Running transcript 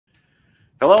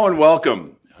Hello and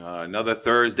welcome. Another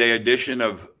Thursday edition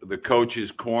of the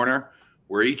Coach's Corner,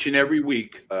 where each and every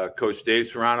week, Coach Dave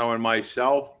Serrano and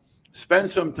myself spend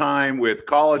some time with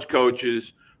college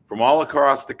coaches from all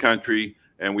across the country,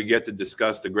 and we get to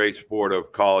discuss the great sport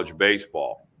of college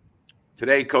baseball.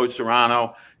 Today, Coach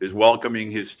Serrano is welcoming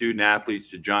his student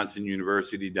athletes to Johnson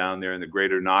University down there in the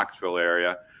greater Knoxville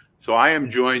area. So I am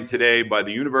joined today by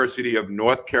the University of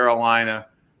North Carolina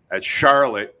at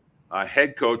Charlotte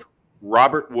head coach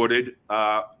Robert Woodard.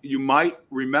 You might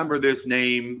remember this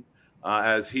name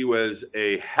as he was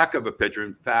a heck of a pitcher.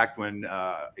 In fact, when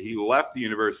he left the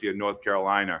University of North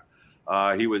Carolina,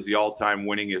 he was the all-time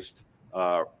winningest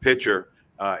pitcher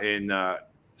in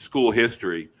school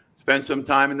history. Spent some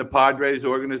time in the Padres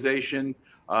organization.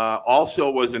 Also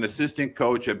was an assistant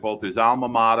coach at both his alma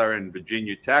mater and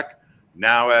Virginia Tech.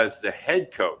 Now as the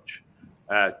head coach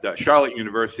at Charlotte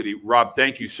University. Rob,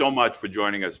 thank you so much for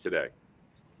joining us today.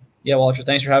 Yeah, Walter,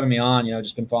 thanks for having me on.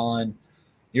 Just been following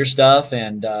your stuff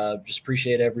and just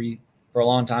appreciate for a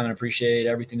long time and appreciate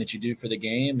everything that you do for the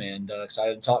game, and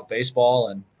excited to talk baseball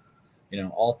and,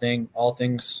 all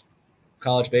things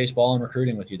college baseball and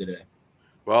recruiting with you today.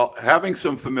 Well, having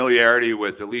some familiarity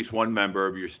with at least one member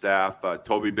of your staff,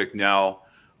 Toby Bicknell,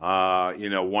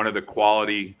 one of the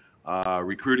quality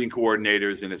recruiting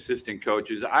coordinators and assistant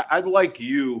coaches, I'd like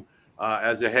you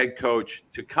as a head coach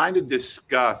to kind of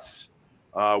discuss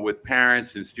with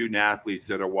parents and student athletes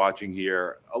that are watching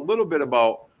here a little bit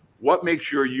about what makes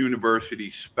your university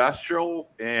special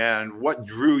and what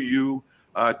drew you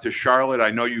to Charlotte.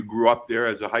 I know you grew up there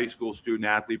as a high school student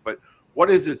athlete, but what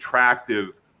is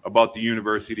attractive about the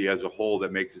university as a whole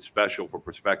that makes it special for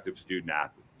prospective student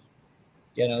athletes?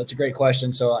 Yeah, no, that's a great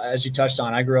question. So as you touched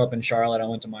on, I grew up in Charlotte. I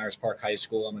went to Myers Park High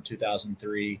School. I'm a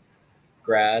 2003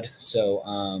 grad.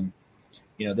 So,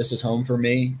 this is home for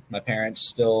me. My parents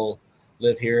still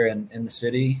live here in the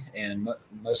city, and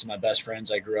most of my best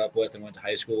friends I grew up with and went to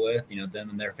high school with,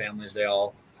 them and their families,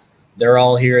 they're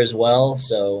all here as well.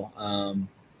 So,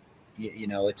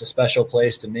 it's a special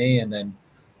place to me. And then,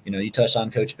 you touched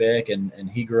on Coach Bick, and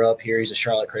he grew up here. He's a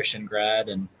Charlotte Christian grad,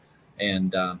 and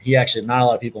he actually, not a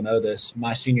lot of people know this,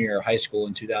 my senior year of high school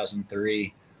in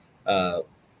 2003,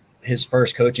 his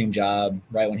first coaching job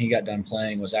right when he got done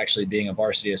playing was actually being a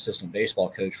varsity assistant baseball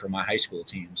coach for my high school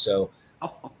team.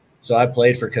 So I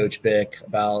played for Coach Bick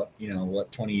about,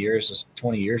 20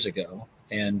 years ago.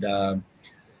 And,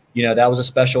 that was a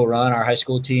special run. Our high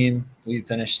school team, we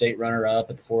finished state runner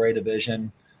up at the 4A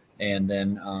division. And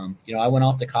then, I went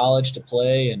off to college to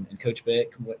play, and Coach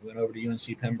Bick went over to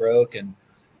UNC Pembroke,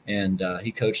 and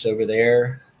he coached over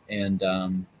there. And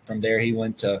from there, he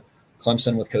went to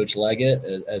Clemson with Coach Leggett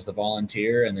as the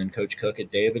volunteer, and then Coach Cook at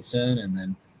Davidson, and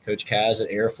then Coach Kaz at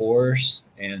Air Force,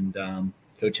 and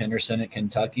Coach Henderson at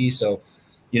Kentucky. So,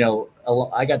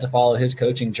 I got to follow his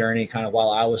coaching journey kind of while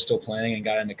I was still playing and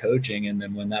got into coaching. And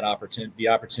then when the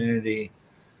opportunity,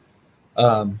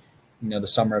 the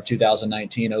summer of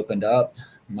 2019 opened up,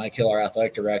 Mike Hill, our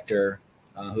athletic director,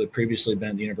 who had previously been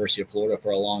at the University of Florida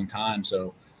for a long time,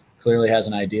 so clearly has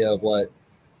an idea of what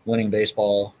winning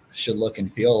baseball should look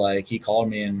and feel like. He called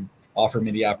me and offered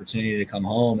me the opportunity to come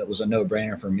home. It was a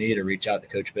no-brainer for me to reach out to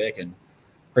Coach Bick and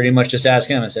pretty much just ask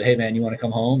him. I said, hey, man, you want to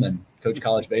come home and coach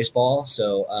college baseball?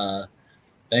 So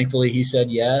thankfully he said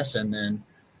yes. And then,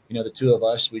 the two of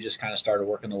us, we just kind of started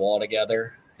working the wall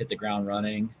together, hit the ground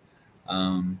running.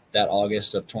 That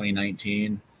August of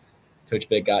 2019, Coach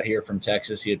Bick got here from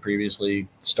Texas. He had previously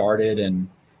started and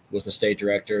was the state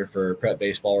director for Prep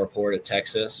Baseball Report at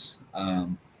Texas.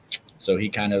 So he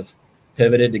kind of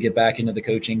pivoted to get back into the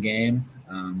coaching game.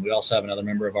 We also have another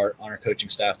member of our coaching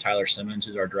staff, Tyler Simmons,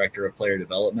 who's our director of player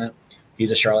development.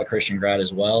 He's a Charlotte Christian grad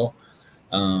as well.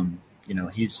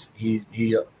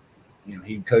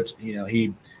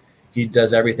 He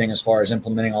does everything as far as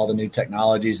implementing all the new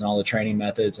technologies and all the training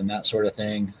methods and that sort of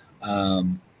thing.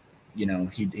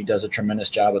 He does a tremendous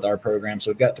job with our program.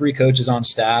 So we've got 3 coaches on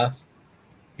staff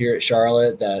here at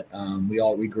Charlotte that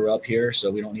we grew up here,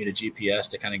 so we don't need a GPS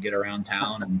to kind of get around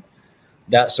town and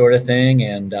that sort of thing.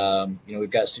 And, we've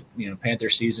got, Panther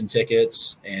season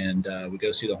tickets, and we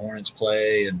go see the Hornets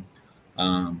play. And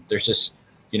there's just,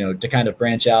 to kind of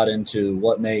branch out into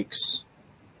what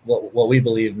we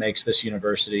believe makes this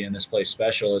university and this place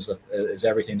special is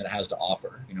everything that it has to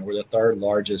offer. We're the 3rd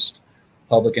largest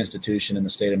public institution in the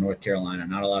state of North Carolina.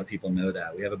 Not a lot of people know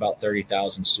that. We have about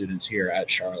 30,000 students here at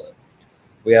Charlotte.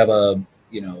 We have a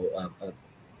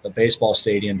baseball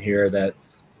stadium here that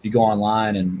if you go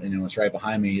online and, it's right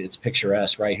behind me, it's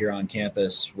picturesque right here on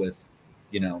campus with,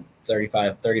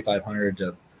 3,500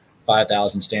 to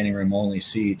 5,000 standing room only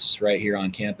seats right here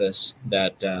on campus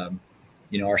that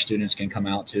our students can come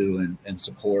out to and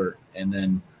support. And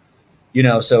then,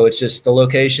 so it's just the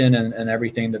location and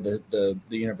everything that the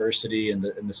university and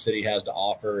the city has to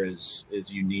offer is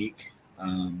unique.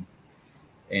 And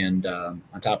on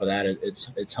top of that,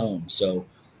 it's home. So,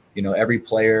 every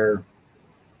player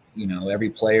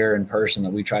and person that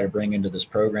we try to bring into this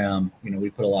program, we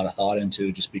put a lot of thought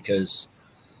into, just because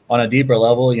on a deeper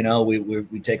level,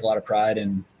 we take a lot of pride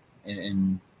in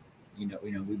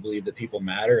we believe that people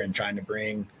matter, and trying to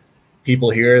bring people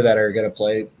here that are going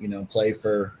to play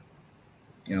for,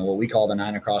 what we call the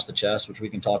 9 across the chest, which we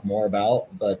can talk more about.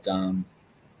 But,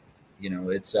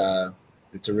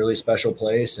 it's a really special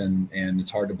place, and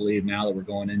it's hard to believe now that we're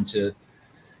going into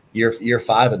year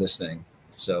 5 of this thing.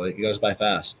 So it goes by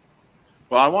fast.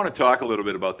 Well, I want to talk a little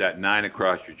bit about that 9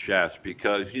 across your chest,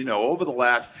 because, over the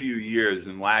last few years,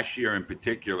 and last year in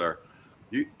particular,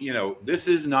 this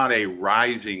is not a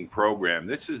rising program.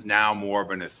 This is now more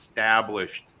of an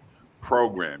established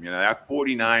program. That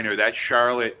 49er, that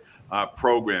Charlotte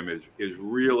program is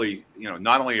really,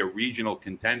 not only a regional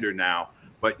contender now,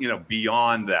 but,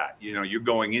 beyond that, you're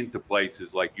going into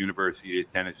places like University of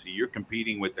Tennessee. You're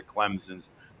competing with the Clemsons,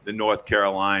 the North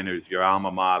Carolinas, your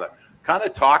alma mater. Kind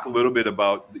of talk a little bit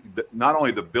about not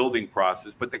only the building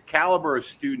process, but the caliber of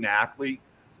student athlete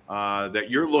that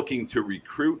you're looking to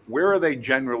recruit. Where are they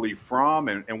generally from,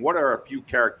 and what are a few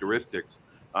characteristics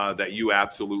that you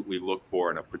absolutely look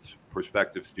for in a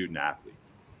prospective student athlete?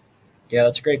 Yeah,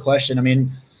 that's a great question. I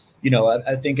mean,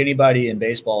 I think anybody in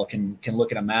baseball can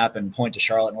look at a map and point to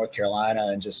Charlotte, North Carolina,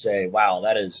 and just say, wow,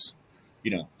 that is,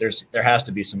 there has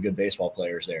to be some good baseball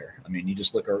players there. I mean, you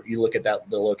look at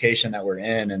the location that we're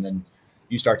in, and then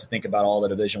you start to think about all the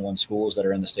Division I schools that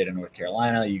are in the state of North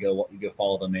Carolina. You go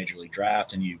follow the Major League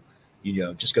Draft, and you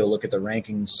just go look at the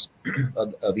rankings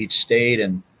of each state.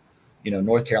 And,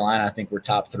 North Carolina, I think we're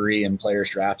top 3 in players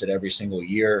drafted every single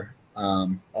year,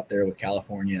 up there with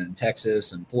California and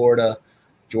Texas and Florida,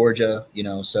 Georgia,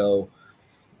 so,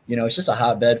 it's just a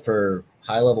hotbed for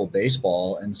high-level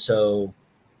baseball. And so,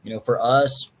 for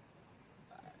us,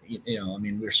 I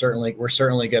mean, we're certainly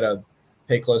going to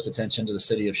pay close attention to the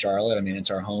city of Charlotte. I mean,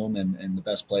 it's our home, and the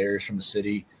best players from the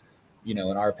city, in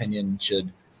our opinion,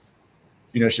 should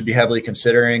be heavily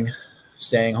considering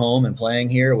staying home and playing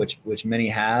here, which many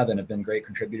have and have been great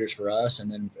contributors for us.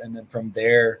 And then from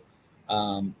there,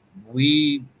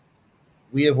 we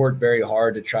have worked very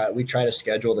hard to try to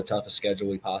schedule the toughest schedule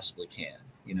we possibly can,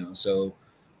 so,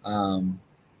 I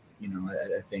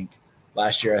think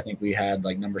last year, we had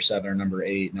like number 7 or number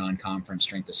 8 non-conference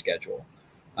strength of schedule.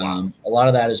 Wow. A lot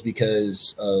of that is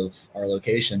because of our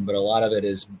location, but a lot of it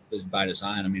is by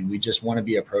design. I mean, we just want to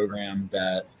be a program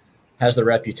that has the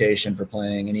reputation for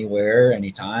playing anywhere,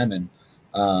 anytime. And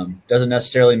doesn't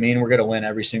necessarily mean we're going to win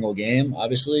every single game,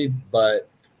 obviously, but,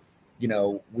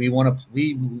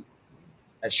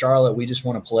 at Charlotte, we just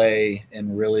want to play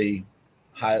in really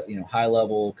high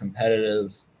level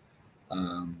competitive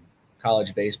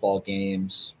college baseball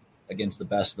games against the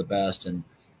best of the best. And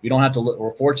we don't have to look,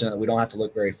 we're fortunate that we don't have to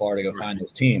look very far to go find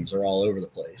those teams. They're all over the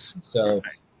place. So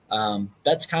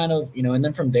that's kind of, and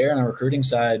then from there on the recruiting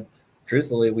side,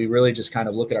 truthfully, we really just kind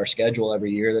of look at our schedule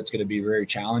every year. That's going to be very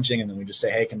challenging. And then we just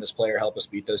say, hey, can this player help us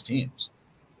beat those teams?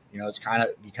 It's kind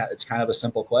of a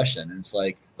simple question. And it's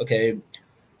like, okay,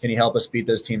 can he help us beat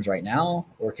those teams right now?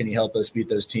 Or can he help us beat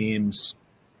those teams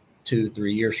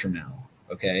 2-3 years from now?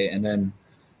 Okay. And then,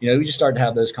 we just start to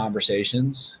have those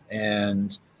conversations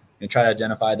and try to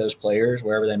identify those players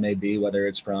wherever they may be, whether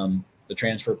it's from the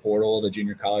transfer portal, the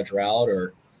junior college route,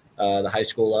 or the high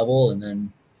school level. And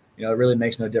then, it really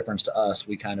makes no difference to us.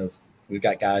 We've got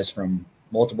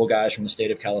multiple guys from the state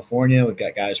of California. We've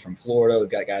got guys from Florida. We've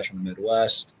got guys from the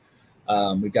Midwest.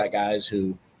 We've got guys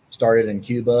who started in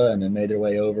Cuba and then made their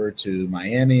way over to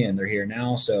Miami, and they're here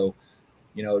now. So,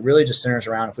 it really just centers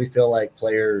around if we feel like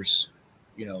players,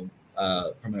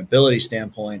 from an ability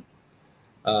standpoint,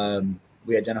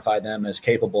 we identify them as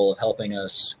capable of helping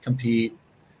us compete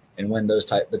and win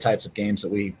the types of games that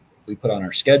we put on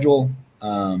our schedule.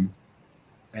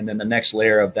 And then the next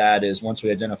layer of that is once we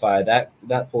identify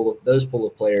those pool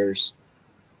of players,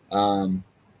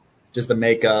 just the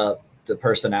makeup, the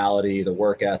personality, the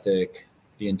work ethic,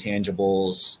 the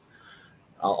intangibles,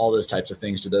 all those types of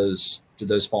things, do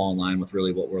those fall in line with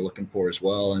really what we're looking for as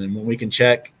well. And then when we can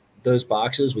check those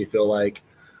boxes, we feel like,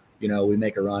 we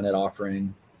make a run at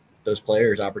offering those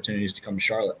players opportunities to come to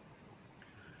Charlotte.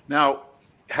 Now,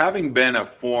 having been a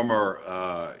former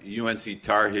UNC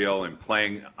Tar Heel and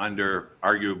playing under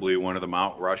arguably one of the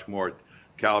Mount Rushmore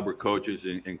caliber coaches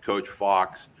in Coach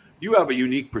Fox, you have a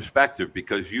unique perspective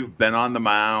because you've been on the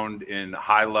mound in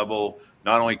high-level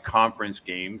not only conference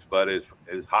games, but as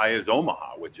high as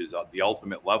Omaha, which is the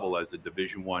ultimate level as a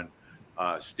Division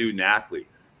I student athlete.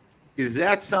 Is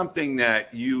that something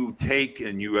that you take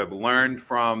and you have learned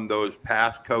from those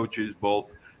past coaches,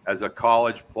 both as a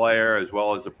college player as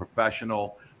well as a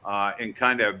professional, and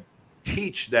kind of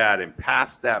teach that and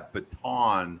pass that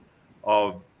baton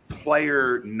of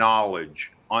player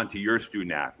knowledge onto your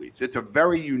student athletes? It's a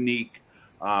very unique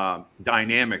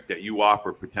dynamic that you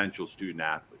offer potential student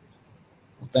athletes.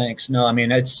 Well, thanks. No, I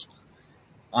mean, it's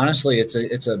honestly, it's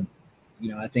a,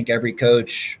 you know, I think every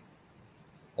coach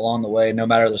along the way, no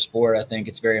matter the sport, I think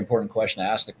it's a very important question to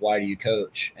ask, like, why do you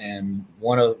coach? And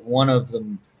one of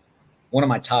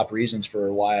my top reasons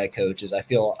for why I coach is I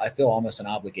feel almost an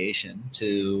obligation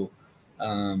to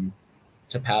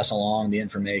pass along the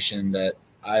information that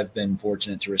I've been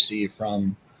fortunate to receive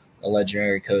from a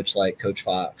legendary coach like Coach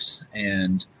Fox,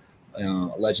 and a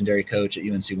legendary coach at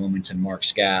UNC Wilmington, Mark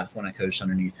Scaff, when I coached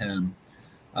underneath him.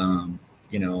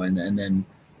 You know, and then,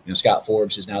 you know, Scott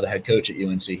Forbes is now the head coach at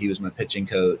UNC. He was my pitching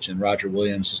coach. And Roger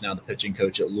Williams is now the pitching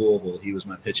coach at Louisville. He was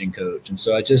my pitching coach. And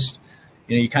so I just,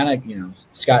 you know, you kind of, you know,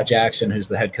 Scott Jackson, who's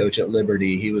the head coach at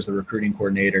Liberty, he was the recruiting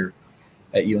coordinator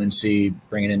at UNC,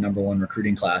 bringing in #1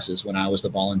 recruiting classes when I was the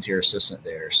volunteer assistant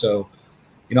there. So,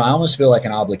 you know, I almost feel like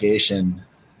an obligation,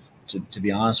 to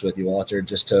be honest with you, Walter,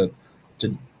 just to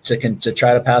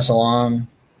try to pass along,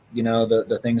 you know,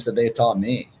 the things that they've taught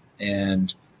me,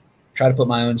 and try to put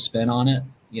my own spin on it.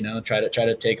 You know, try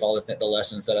to take all the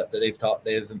lessons that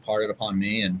they've imparted upon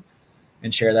me, and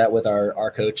share that with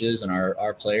our coaches and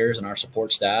our players and our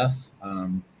support staff.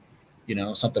 You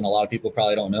know, something a lot of people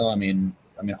probably don't know. I mean,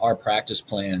 our practice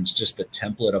plans, just the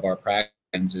template of our practice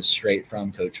plans, is straight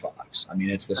from Coach Fox. I mean,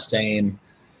 it's the same.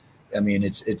 I mean,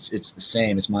 it's the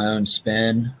same. It's my own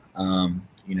spin.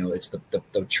 You know, it's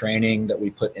the training that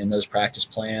we put in those practice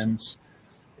plans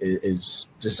is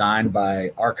designed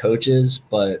by our coaches,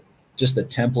 but just the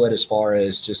template, as far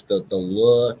as just the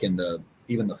look and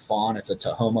even the font, it's a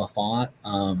Tahoma font.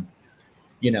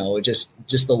 You know, just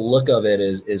the look of it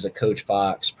is a Coach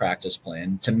Fox practice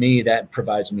plan. To me, that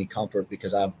provides me comfort,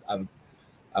 because I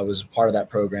was part of that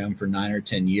program for 9 or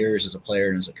 10 years as a player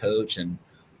and as a coach. And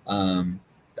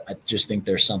I just think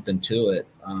there's something to it.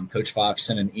 Coach Fox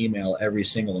sent an email every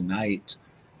single night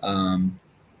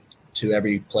to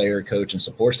every player, coach, and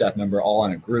support staff member, all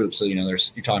in a group. So, you know,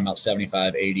 you're talking about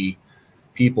 75, 80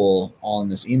 people all in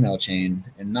this email chain.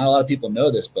 And not a lot of people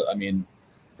know this, but I mean,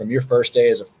 from my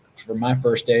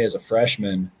first day as a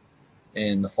freshman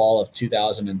in the fall of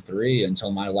 2003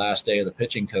 until my last day of the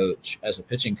pitching coach in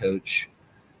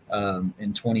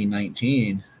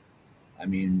 2019, I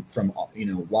mean, from, you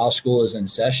know, while school is in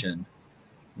session,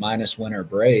 minus winter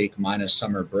break, minus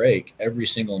summer break, every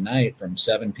single night from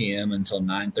 7 p.m. until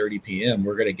 9:30 p.m.,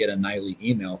 we're going to get a nightly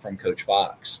email from Coach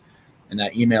Fox. And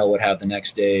that email would have the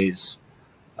next day's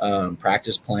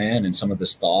practice plan and some of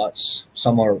his thoughts.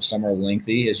 Some are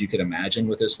lengthy, as you could imagine,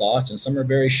 with his thoughts, and some are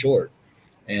very short.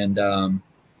 And,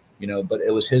 you know, but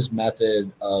it was his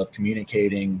method of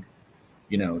communicating,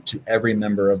 you know, to every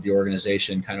member of the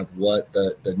organization, kind of what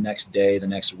the next day, the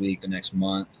next week, the next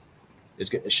month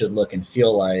it should look and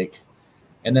feel like.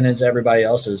 And then as everybody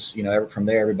else's, you know, from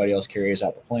there, everybody else carries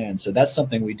out the plan. So that's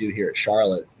something we do here at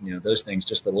Charlotte. You know, those things,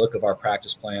 just the look of our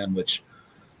practice plan, which,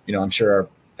 you know, I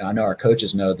know our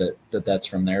coaches know that's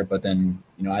from there. But then,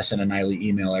 you know, I send a nightly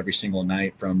email every single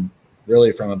night from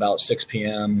about 6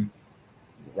 p.m.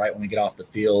 right when we get off the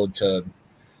field to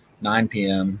 9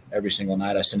 p.m. every single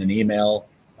night. I send an email,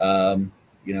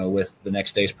 you know, with the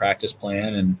next day's practice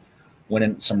plan, and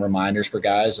some reminders for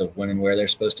guys of when and where they're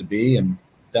supposed to be, and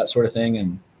that sort of thing.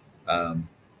 And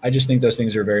I just think those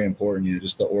things are very important. You know,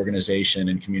 just the organization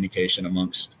and communication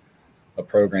amongst a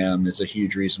program is a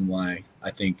huge reason why I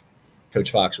think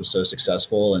Coach Fox was so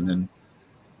successful. And then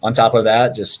on top of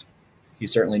that, just he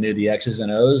certainly knew the X's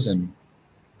and O's and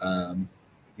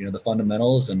you know, the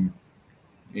fundamentals, and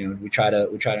you know, we try to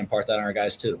impart that on our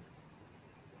guys too.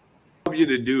 What you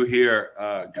to do here,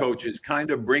 Coach, is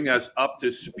kind of bring us up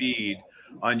to speed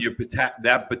on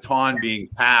that baton being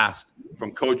passed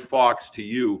from Coach Fox to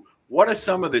you. What are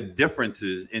some of the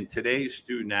differences in today's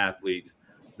student athletes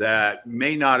that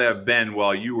may not have been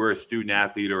while you were a student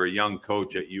athlete or a young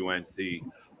coach at UNC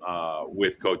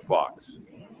with Coach Fox?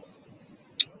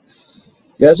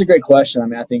 Yeah, that's a great question. I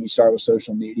mean, I think you start with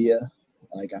social media.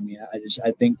 Like, I mean,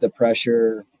 I think the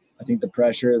pressure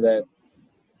that,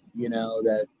 you know,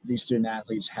 that these student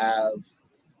athletes have,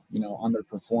 you know, on their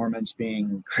performance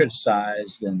being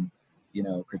criticized and, you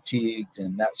know, critiqued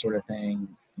and that sort of thing.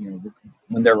 You know,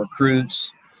 when they're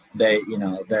recruits, they're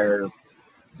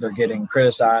getting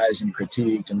criticized and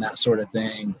critiqued and that sort of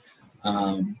thing.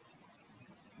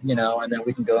 You know, and then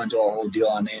we can go into a whole deal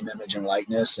on name, image, and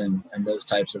likeness and those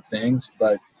types of things.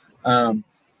 But,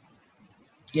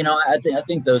 you know, I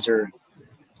think those are,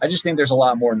 I just think there's a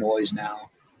lot more noise now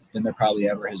than there probably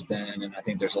ever has been. And I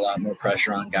think there's a lot more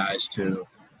pressure on guys to,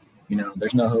 you know,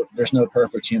 there's no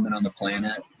perfect human on the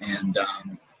planet. And,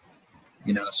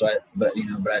 you know, but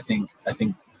I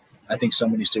think so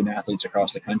many student athletes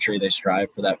across the country, they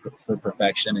strive for that, for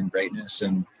perfection and greatness.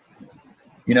 And,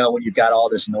 you know, when you've got all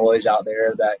this noise out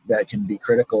there that can be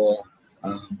critical,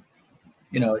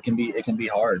 you know, it can be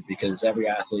hard because every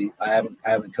athlete, I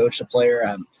haven't coached a player, I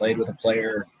haven't played with a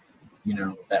player, you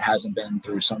know, that hasn't been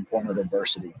through some form of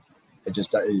adversity.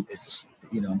 It's,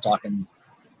 you know,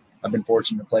 I've been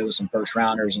fortunate to play with some first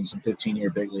rounders and some 15-year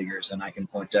big leaguers, and I can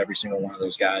point to every single one of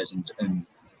those guys and,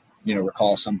 you know,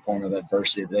 recall some form of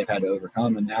adversity that they've had to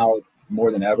overcome. And now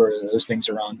more than ever, those things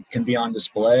can be on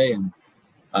display and,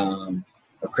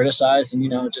 are criticized, and, you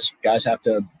know, just guys have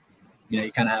to, you know,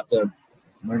 you kind of have to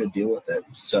learn to deal with it.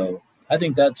 So I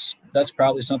think that's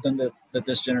probably something that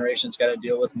this generation's got to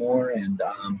deal with more. And,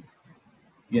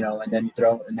 you know, and then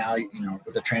now, you know,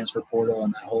 with the transfer portal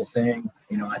and that whole thing,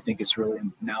 you know, I think it's really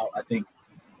now, I think,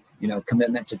 you know,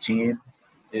 commitment to team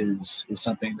is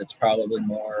something that's probably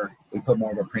we put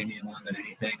more of a premium on than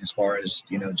anything, as far as,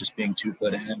 you know, just being 2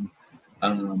 foot in,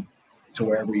 to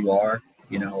wherever you are.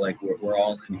 You know, like we're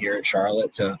all in here at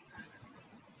Charlotte to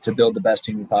build the best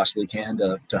team we possibly can,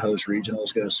 to host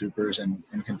regionals, go to supers, and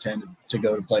contend to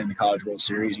go to play in the College World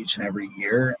Series each and every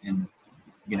year. And,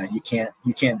 you know, you can't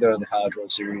go to the College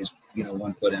World Series, you know,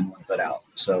 1 foot in, 1 foot out.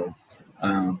 So,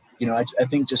 you know, I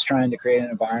think just trying to create an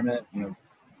environment, you know,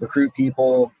 recruit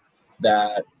people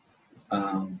that,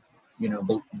 you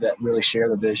know, that really share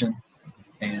the vision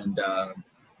and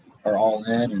are all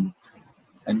in,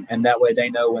 and that way they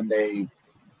know when they,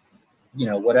 you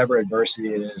know, whatever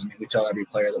adversity it is. I mean, we tell every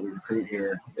player that we recruit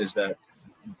here is that,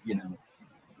 you know,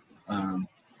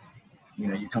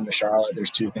 you come to Charlotte, there's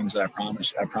 2 things that I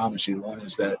promise you. One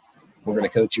is that we're going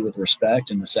to coach you with respect.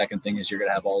 And the second thing is you're going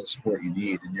to have all the support you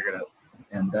need,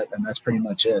 and that's pretty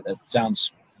much it. That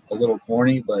sounds a little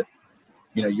corny, but,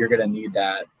 you know, you're going to need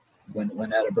that when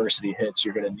that adversity hits.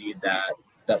 You're going to need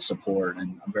that support.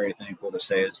 And I'm very thankful to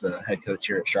say, as the head coach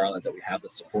here at Charlotte, that we have the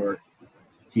support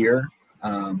here.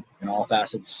 In all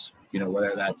facets, you know,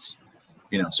 whether that's,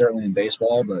 you know, certainly in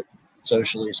baseball, but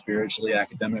socially, spiritually,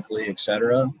 academically, et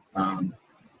cetera.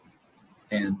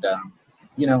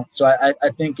 You know, so I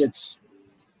think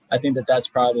that's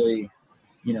probably,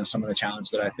 you know, some of the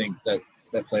challenge that I think that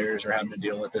players are having to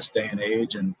deal with this day and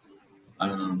age. And,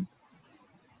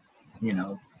 you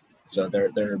know, so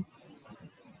they're,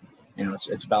 you know,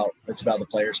 it's about the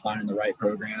players finding the right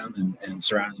program and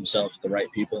surrounding themselves with the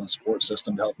right people and support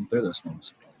system to help them through those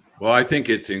things. Well, I think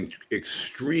it's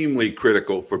extremely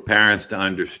critical for parents to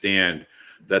understand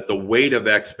that the weight of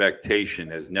expectation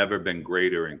has never been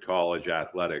greater in college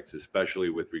athletics, especially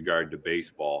with regard to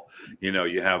baseball. You know,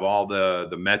 you have all the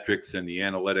metrics and the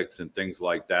analytics and things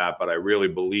like that, but I really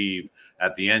believe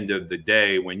at the end of the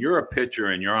day, when you're a pitcher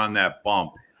and you're on that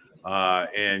bump,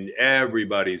 and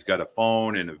everybody's got a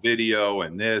phone and a video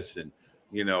and this, and,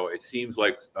 you know, it seems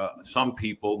like some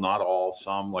people, not all,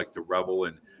 some like to revel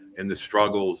in the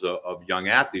struggles of young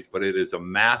athletes, but it is a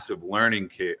massive learning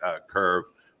curve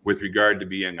with regard to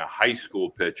being a high school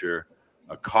pitcher,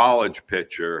 a college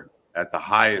pitcher at the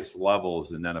highest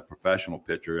levels, and then a professional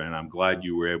pitcher. And I'm glad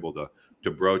you were able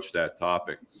to broach that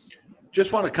topic.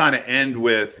 Just want to kind of end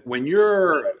with, when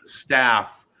your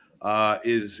staff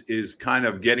is kind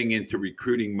of getting into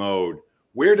recruiting mode,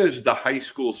 where does the high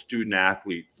school student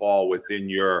athlete fall within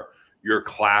your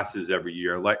classes every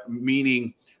year? Like,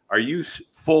 meaning, are you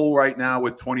full right now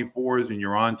with 24s and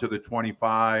you're on to the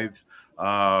 25s?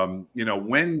 You know,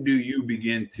 when do you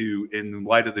begin to, in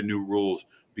light of the new rules,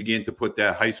 begin to put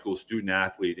that high school student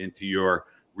athlete into your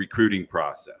recruiting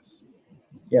process?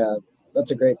 Yeah,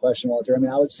 that's a great question, Walter. I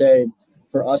mean, I would say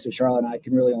for us at Charlotte, and I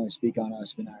can really only speak on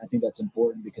us, but I think that's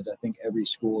important because I think every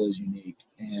school is unique.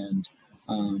 And,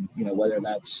 you know, whether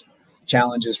that's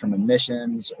challenges from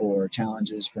admissions or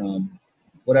challenges from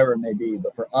whatever it may be,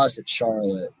 but for us at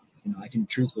Charlotte, you know, I can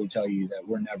truthfully tell you that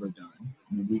we're never done.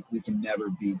 I mean, we can never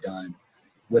be done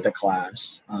with a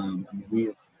class. I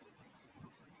mean,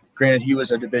 granted, he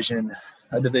was a Division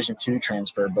II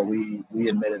transfer, but we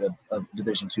admitted a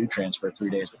Division II transfer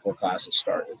 3 days before classes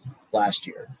started last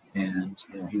year. And,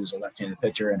 you know, he was a left-handed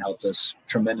pitcher and helped us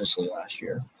tremendously last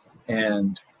year.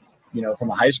 And, you know,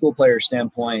 from a high school player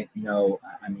standpoint, you know,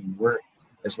 I mean,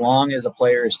 as long as a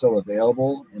player is still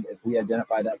available, and if we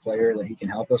identify that player that he can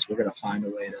help us, we're going to find a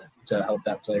way to help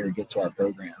that player get to our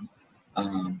program.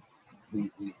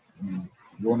 I mean,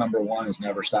 rule number one is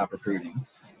never stop recruiting.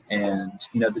 And,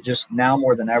 you know, just now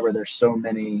more than ever, there's so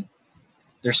many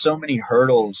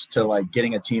hurdles to like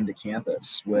getting a team to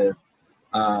campus with,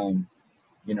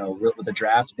 you know, with the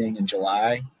draft being in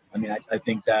July. I mean, I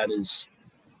think it's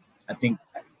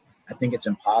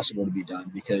impossible to be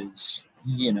done because,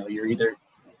 you know, you're either,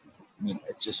 you know,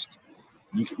 it's just,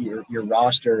 your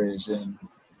roster is in,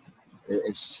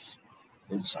 it's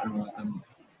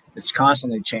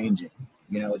constantly changing.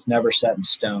 You know, it's never set in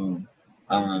stone.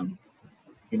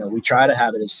 You know, we try to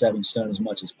have it as set in stone as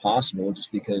much as possible,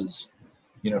 just because,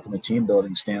 you know, from a team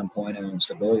building standpoint and a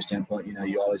stability standpoint, you know,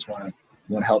 you always want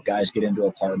to help guys get into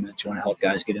apartments. You want to help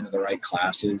guys get into the right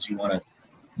classes. You want to,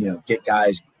 you know, get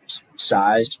guys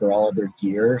sized for all of their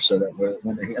gear so that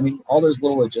when they're, I mean, all those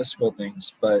little logistical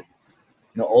things. But,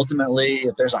 you know, ultimately,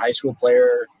 if there's a high school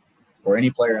player or any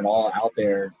player at all out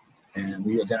there, and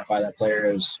we identify that player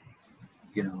as,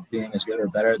 you know, being as good or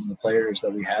better than the players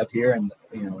that we have here, and,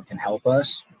 you know, it can help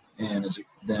us, and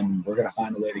then we're going to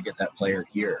find a way to get that player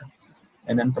here.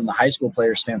 And then from the high school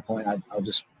player standpoint, I'll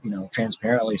just, you know,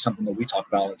 transparently, something that we talk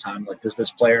about all the time, like, does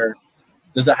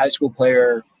the high school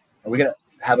player, are we going to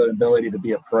have an ability to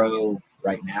be a pro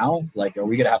right now? Like, are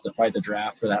we going to have to fight the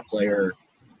draft for that player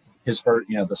his first,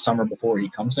 you know, the summer before he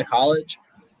comes to college?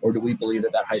 Or do we believe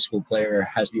that high school player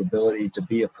has the ability to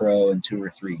be a pro in 2 or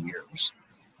 3 years?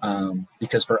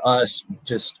 Because for us,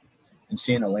 just in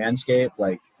seeing the landscape,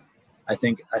 like, I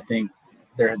think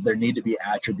there need to be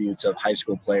attributes of high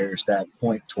school players that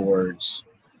point towards,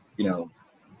 you know,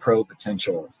 pro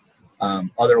potential.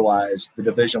 Otherwise, the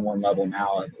Division I level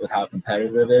now, with how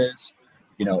competitive it is,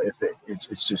 you know, if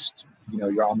it's just, you know,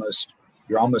 you're almost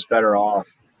better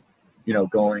off, you know,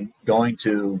 going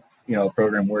to, you know, a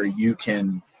program where you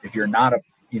can, if you're not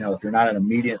an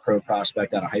immediate pro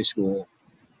prospect out of high school,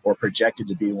 or projected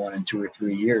to be one in 2 or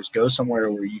 3 years, go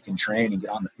somewhere where you can train and get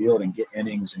on the field and get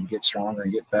innings and get stronger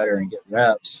and get better and get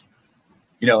reps,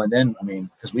 you know. And then, I mean,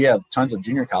 because we have tons of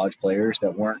junior college players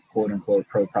that weren't quote unquote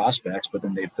pro prospects, but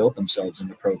then they've built themselves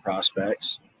into pro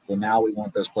prospects. Well, now we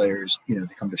want those players, you know,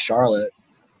 to come to Charlotte,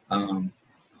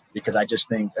 because I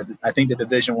think the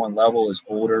Division I level is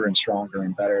older and stronger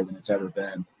and better than it's ever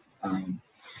been.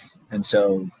 And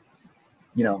so,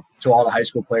 you know, to all the high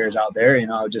school players out there, you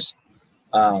know, just,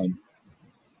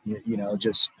 you know,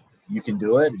 just, you can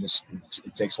do it.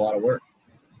 It takes a lot of work.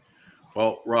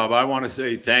 Well, Rob, I want to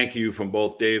say thank you from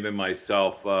both Dave and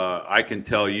myself. I can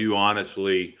tell you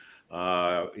honestly,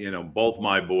 you know, both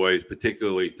my boys,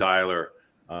 particularly Tyler,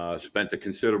 spent a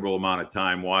considerable amount of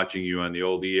time watching you on the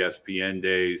old ESPN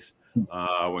days,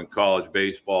 when college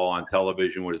baseball on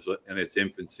television was in its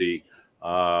infancy.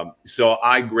 So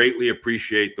I greatly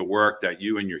appreciate the work that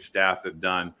you and your staff have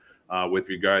done with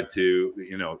regard to,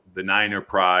 you know, the Niner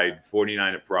pride,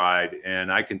 49er pride.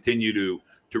 And I continue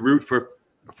to root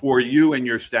for you and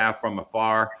your staff from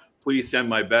afar. Please send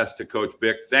my best to Coach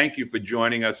Beede. Thank you for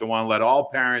joining us. I want to let all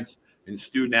parents and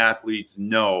student athletes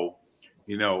know,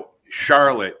 you know,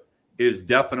 Charlotte is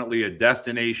definitely a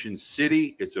destination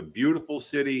city. It's a beautiful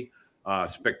city,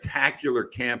 spectacular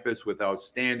campus with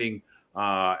outstanding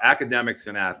academics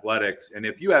and athletics. And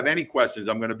if you have any questions,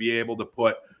 I'm going to be able to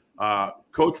put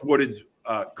Coach Woodard's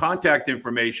contact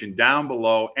information down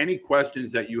below. Any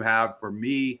questions that you have for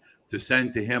me to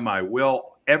send to him, I will.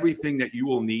 Everything that you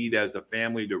will need as a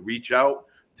family to reach out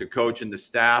to Coach and the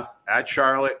staff at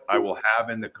Charlotte, I will have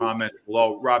in the comments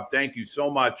below. Rob, thank you so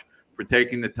much for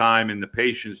taking the time and the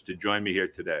patience to join me here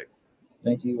today.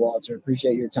 Thank you, Walter.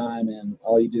 Appreciate your time and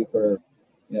all you do for,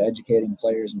 you know, educating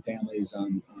players and families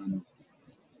on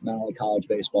not only college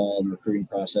baseball and the recruiting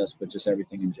process, but just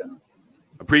everything in general.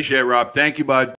 Appreciate it, Rob. Thank you, bud.